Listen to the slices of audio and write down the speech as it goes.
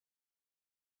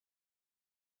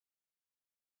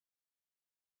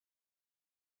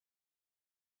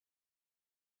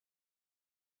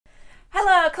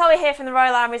Hello, Chloe here from the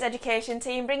Royal Armouries education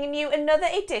team, bringing you another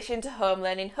edition to Home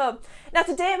Learning Hub. Now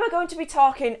today we're going to be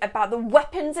talking about the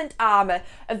weapons and armour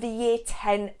of the year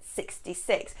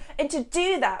 1066, and to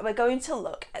do that we're going to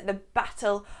look at the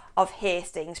Battle of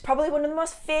Hastings, probably one of the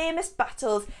most famous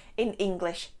battles in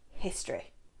English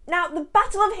history. Now, the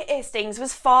Battle of Hastings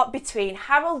was fought between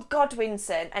Harold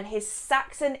Godwinson and his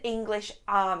Saxon English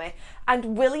army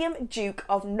and William, Duke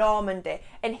of Normandy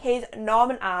and his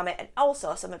Norman army, and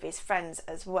also some of his friends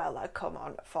as well that come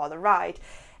on for the ride.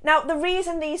 Now, the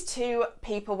reason these two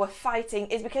people were fighting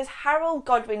is because Harold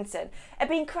Godwinson had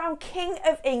been crowned King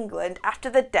of England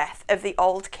after the death of the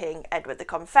old King Edward the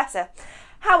Confessor.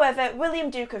 However,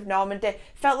 William, Duke of Normandy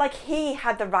felt like he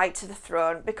had the right to the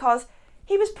throne because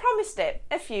he was promised it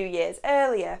a few years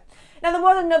earlier. Now, there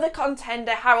was another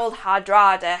contender, Harold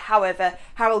Hardrada. However,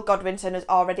 Harold Godwinson has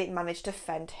already managed to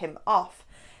fend him off.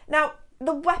 Now,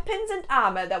 the weapons and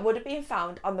armour that would have been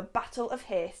found on the Battle of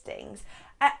Hastings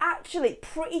are actually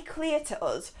pretty clear to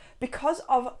us because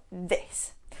of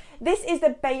this. This is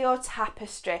the Bayeux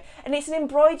Tapestry, and it's an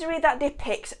embroidery that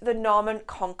depicts the Norman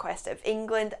conquest of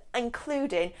England,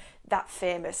 including that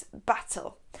famous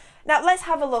battle. Now let's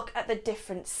have a look at the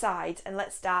different sides, and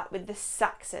let's start with the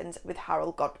Saxons with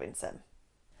Harold Godwinson.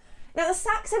 Now the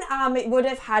Saxon army would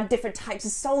have had different types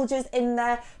of soldiers in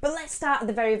there, but let's start at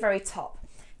the very top.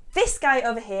 This guy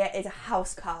over here is a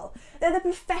housecarl. They're the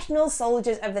professional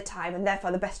soldiers of the time and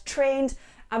therefore the best trained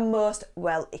and most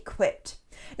well equipped.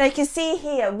 Now you can see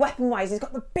here, weapon-wise, he's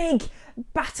got the big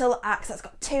battle axe that's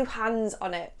got two hands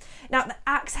on it. Now the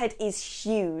axe head is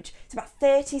huge. It's about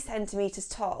 30 centimetres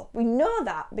tall. We know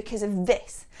that because of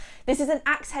this. This is an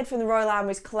axe head from the Royal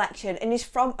Armouries collection and is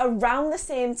from around the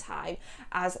same time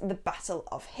as the Battle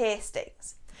of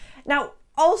Hastings. Now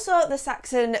also the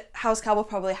Saxon housecarl will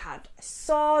probably had a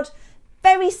sword,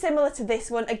 very similar to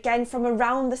this one, again from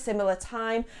around the similar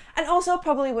time, and also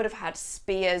probably would have had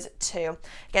spears too.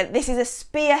 Again, this is a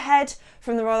spearhead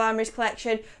from the Royal Armouries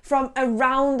collection from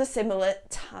around the similar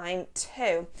time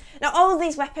too. Now all of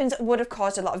these weapons would have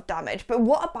caused a lot of damage, but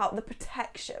what about the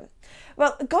protection?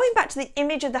 Well, going back to the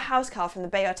image of the housecarl from the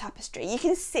Bayeux Tapestry, you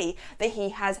can see that he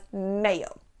has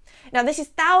mail. Now this is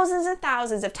thousands and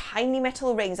thousands of tiny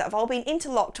metal rings that have all been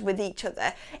interlocked with each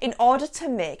other in order to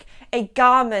make a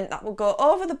garment that will go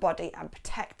over the body and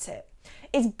protect it.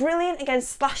 It's brilliant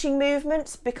against slashing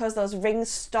movements because those rings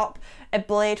stop a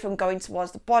blade from going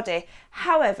towards the body.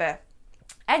 However,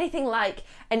 anything like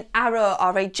an arrow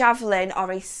or a javelin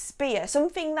or a spear,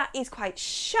 something that is quite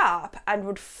sharp and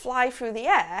would fly through the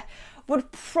air,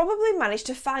 would probably manage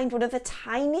to find one of the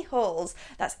tiny holes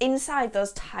that's inside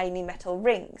those tiny metal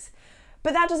rings.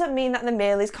 But that doesn't mean that the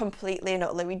mail is completely and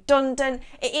utterly redundant.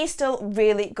 It is still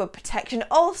really good protection.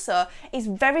 Also, it's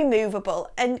very movable,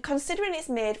 and considering it's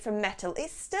made from metal,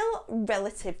 it's still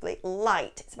relatively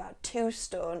light. It's about 2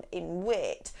 stone in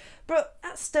weight, but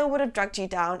that still would have dragged you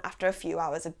down after a few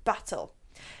hours of battle.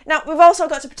 Now, we've also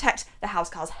got to protect the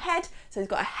housecarl's head, so he's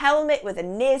got a helmet with a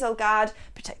nasal guard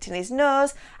protecting his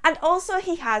nose, and also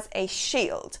he has a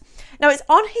shield. Now, it's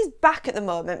on his back at the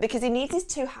moment because he needs his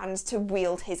 2 hands to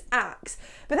wield his axe,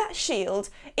 but that shield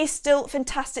is still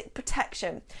fantastic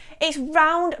protection. It's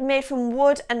round, made from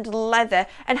wood and leather,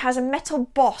 and has a metal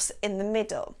boss in the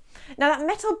middle. Now that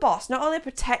metal boss not only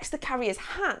protects the carrier's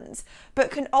hands,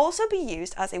 but can also be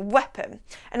used as a weapon.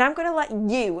 And I'm going to let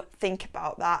you think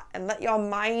about that and let your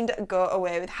mind go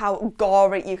away with how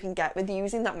gory you can get with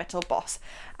using that metal boss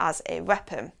as a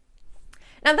weapon.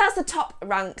 Now that's the top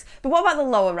ranks, but what about the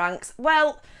lower ranks?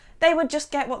 Well, they would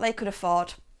just get what they could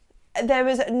afford. There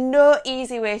is no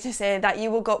easy way to say that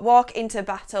you will walk into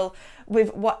battle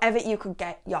with whatever you could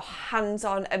get your hands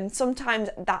on, and sometimes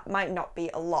that might not be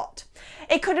a lot.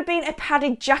 It could have been a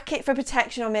padded jacket for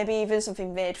protection, or maybe even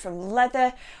something made from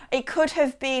leather. It could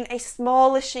have been a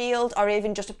smaller shield, or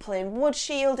even just a plain wood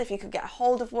shield if you could get a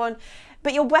hold of one.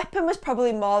 But your weapon was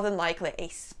probably more than likely a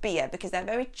spear because they're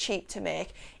very cheap to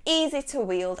make, easy to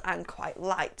wield and quite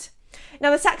light.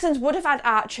 Now the Saxons would have had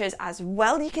archers as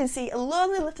well. You can see a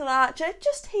lonely little archer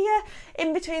just here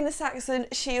in between the Saxon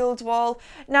shield wall.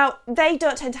 Now they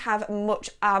don't tend to have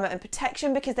much armour and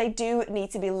protection because they do need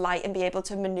to be light and be able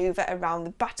to manoeuvre around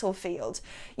the battlefield.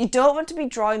 You don't want to be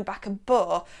drawing back a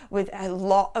bow with a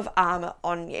lot of armour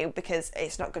on you because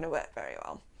it's not going to work very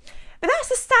well. But that's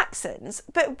the Saxons.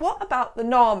 But what about the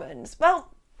Normans? Well,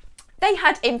 they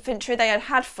had infantry, they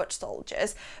had foot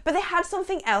soldiers, but they had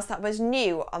something else that was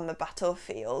new on the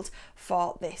battlefield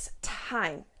for this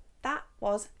time. That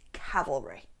was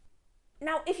cavalry.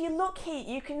 Now, if you look here,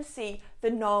 you can see the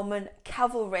Norman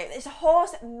cavalry. It's a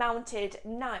horse-mounted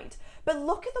knight, but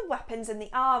look at the weapons and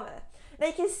the armour. Now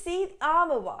you can see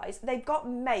armour wise, they've got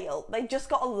mail, they've just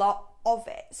got a lot of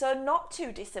it, so not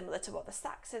too dissimilar to what the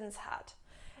Saxons had.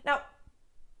 Now,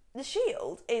 the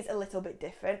shield is a little bit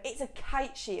different. It's a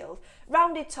kite shield,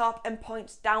 rounded top and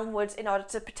points downwards in order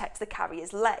to protect the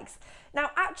carrier's legs. Now,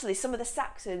 actually, some of the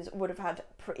Saxons would have had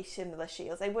pretty similar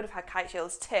shields. They would have had kite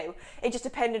shields too. It just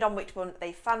depended on which one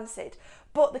they fancied.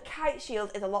 But the kite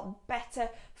shield is a lot better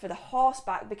for the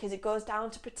horseback because it goes down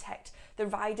to protect the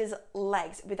rider's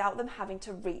legs without them having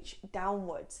to reach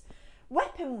downwards.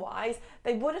 Weapon-wise,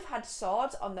 they would have had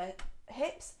swords on their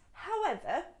hips.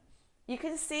 However, you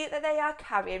can see that they are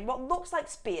carrying what looks like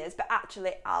spears, but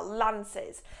actually are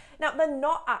lances. Now, they're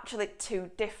not actually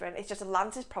too different. It's just a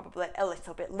lance is probably a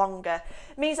little bit longer.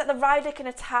 It means that the rider can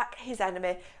attack his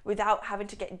enemy without having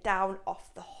to get down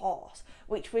off the horse,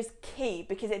 which was key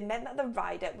because it meant that the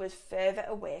rider was further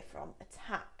away from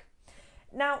attack.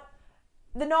 Now,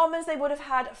 the Normans, they would have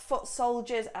had foot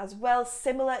soldiers as well,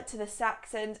 similar to the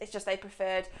Saxons. It's just they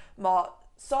preferred more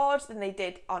swords than they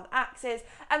did on axes,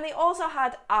 and they also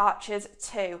had archers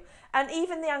too. And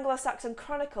even the Anglo-Saxon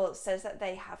Chronicle says that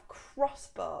they have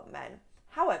crossbowmen.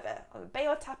 However, on the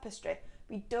Bayeux Tapestry,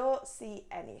 we don't see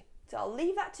any. So I'll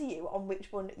leave that to you on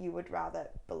which one you would rather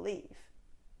believe.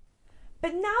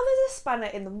 But now there's a spanner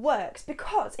in the works,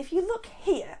 because if you look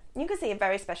here, you can see a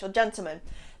very special gentleman.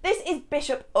 This is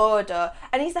Bishop Odo,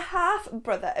 and he's the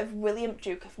half-brother of William,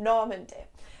 Duke of Normandy.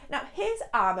 Now, his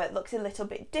armour looks a little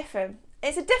bit different.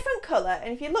 It's a different colour,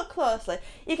 and if you look closely,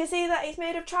 you can see that it's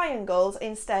made of triangles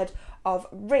instead of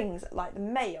rings like the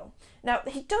mail. Now,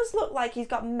 he does look like he's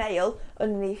got mail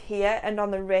underneath here and on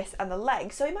the wrist and the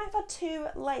legs, so he might have had 2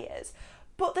 layers.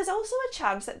 But there's also a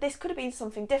chance that this could have been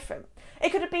something different. It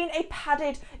could have been a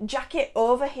padded jacket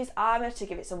over his armour to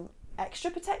give it some extra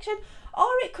protection, or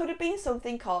it could have been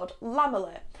something called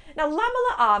lamellar. Now,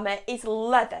 lamellar armour is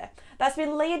leather that's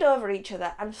been layered over each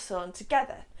other and sewn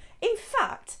together. In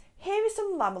fact, here is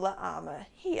some lamellar armour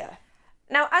here.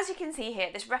 Now, as you can see here,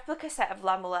 this replica set of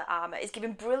lamellar armour is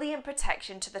giving brilliant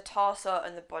protection to the torso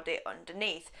and the body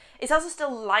underneath. It's also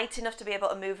still light enough to be able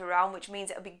to move around, which means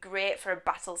it'll be great for a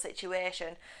battle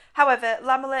situation. However,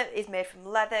 lamellar is made from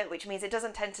leather, which means it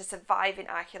doesn't tend to survive in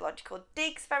archaeological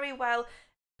digs very well.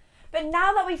 But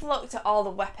now that we've looked at all the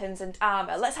weapons and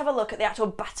armour, let's have a look at the actual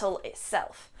battle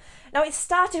itself. Now, it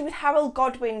started with Harold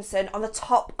Godwinson on the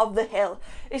top of the hill.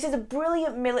 This is a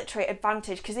brilliant military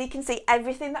advantage because he can see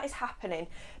everything that is happening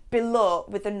below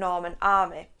with the Norman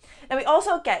army. Now, he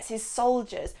also gets his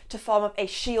soldiers to form up a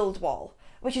shield wall,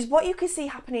 which is what you can see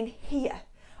happening here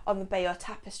on the Bayeux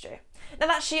Tapestry. Now,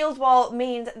 that shield wall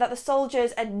means that the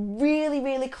soldiers are really,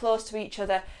 really close to each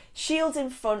other, shields in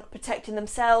front protecting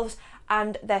themselves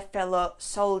and their fellow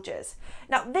soldiers.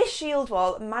 Now, this shield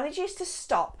wall manages to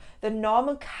stop the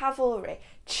Norman cavalry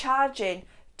charging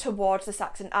towards the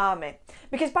Saxon army,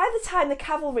 because by the time the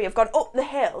cavalry have gone up the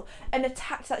hill and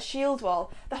attacked that shield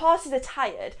wall, the horses are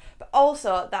tired, but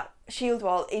also that shield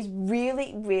wall is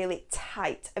really, really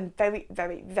tight and very,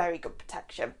 very, very good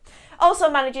protection. Also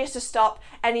manages to stop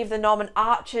any of the Norman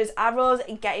archers' arrows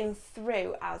getting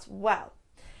through as well.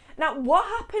 Now, what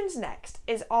happens next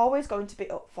is always going to be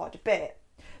up for debate.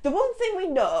 The one thing we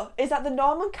know is that the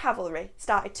Norman cavalry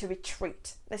started to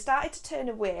retreat. They started to turn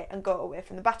away and go away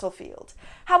from the battlefield.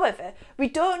 However, we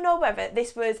don't know whether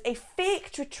this was a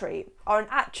faked retreat or an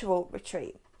actual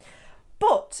retreat.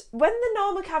 But when the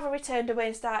Norman cavalry turned away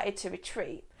and started to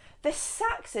retreat, the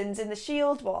Saxons in the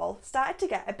shield wall started to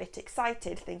get a bit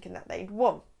excited, thinking that they'd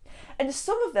won. And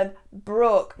some of them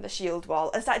broke the shield wall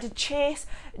and started to chase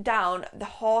down the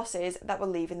horses that were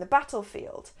leaving the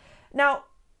battlefield. Now,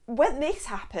 when this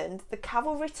happened, the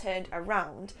cavalry turned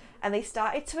around and they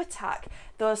started to attack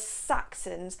those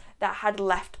Saxons that had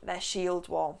left their shield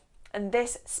wall. And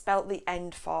this spelt the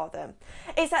end for them.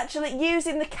 It's actually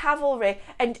using the cavalry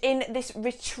and in this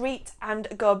retreat and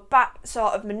go back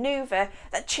sort of manoeuvre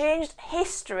that changed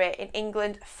history in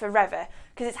England forever,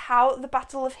 because it's how the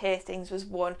Battle of Hastings was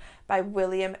won by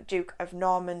William, Duke of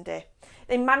Normandy.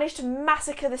 They managed to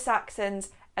massacre the Saxons,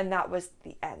 and that was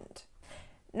the end.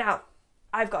 Now,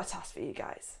 I've got a task for you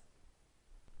guys.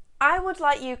 I would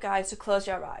like you guys to close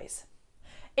your eyes.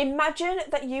 Imagine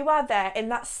that you are there in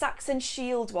that Saxon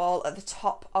shield wall at the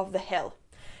top of the hill.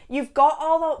 You've got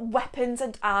all the weapons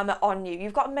and armour on you.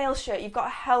 You've got a mail shirt, you've got a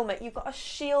helmet, you've got a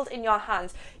shield in your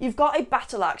hands, you've got a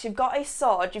battle axe, you've got a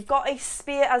sword, you've got a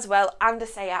spear as well, and a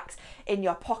sayax in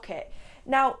your pocket.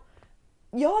 Now,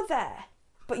 you're there,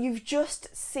 but you've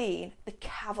just seen the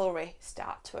cavalry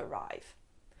start to arrive.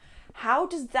 How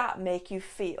does that make you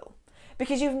feel?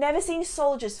 Because you've never seen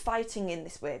soldiers fighting in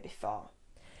this way before.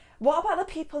 What about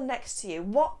the people next to you?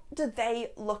 What do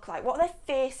they look like? What are their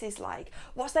faces like?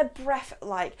 What's their breath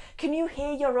like? Can you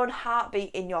hear your own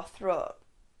heartbeat in your throat?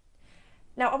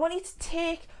 Now, I want you to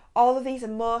take all of these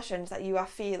emotions that you are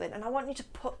feeling and I want you to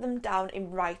put them down in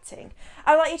writing.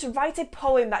 I want you to write a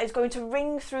poem that is going to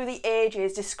ring through the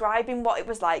ages describing what it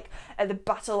was like at the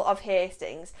Battle of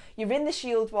Hastings. You're in the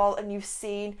shield wall and you've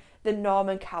seen the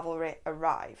Norman cavalry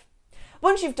arrive.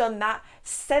 Once you've done that,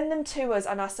 send them to us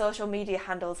on our social media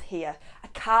handles here. I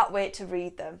can't wait to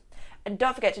read them. And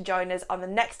don't forget to join us on the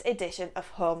next edition of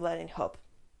Home Learning Hub.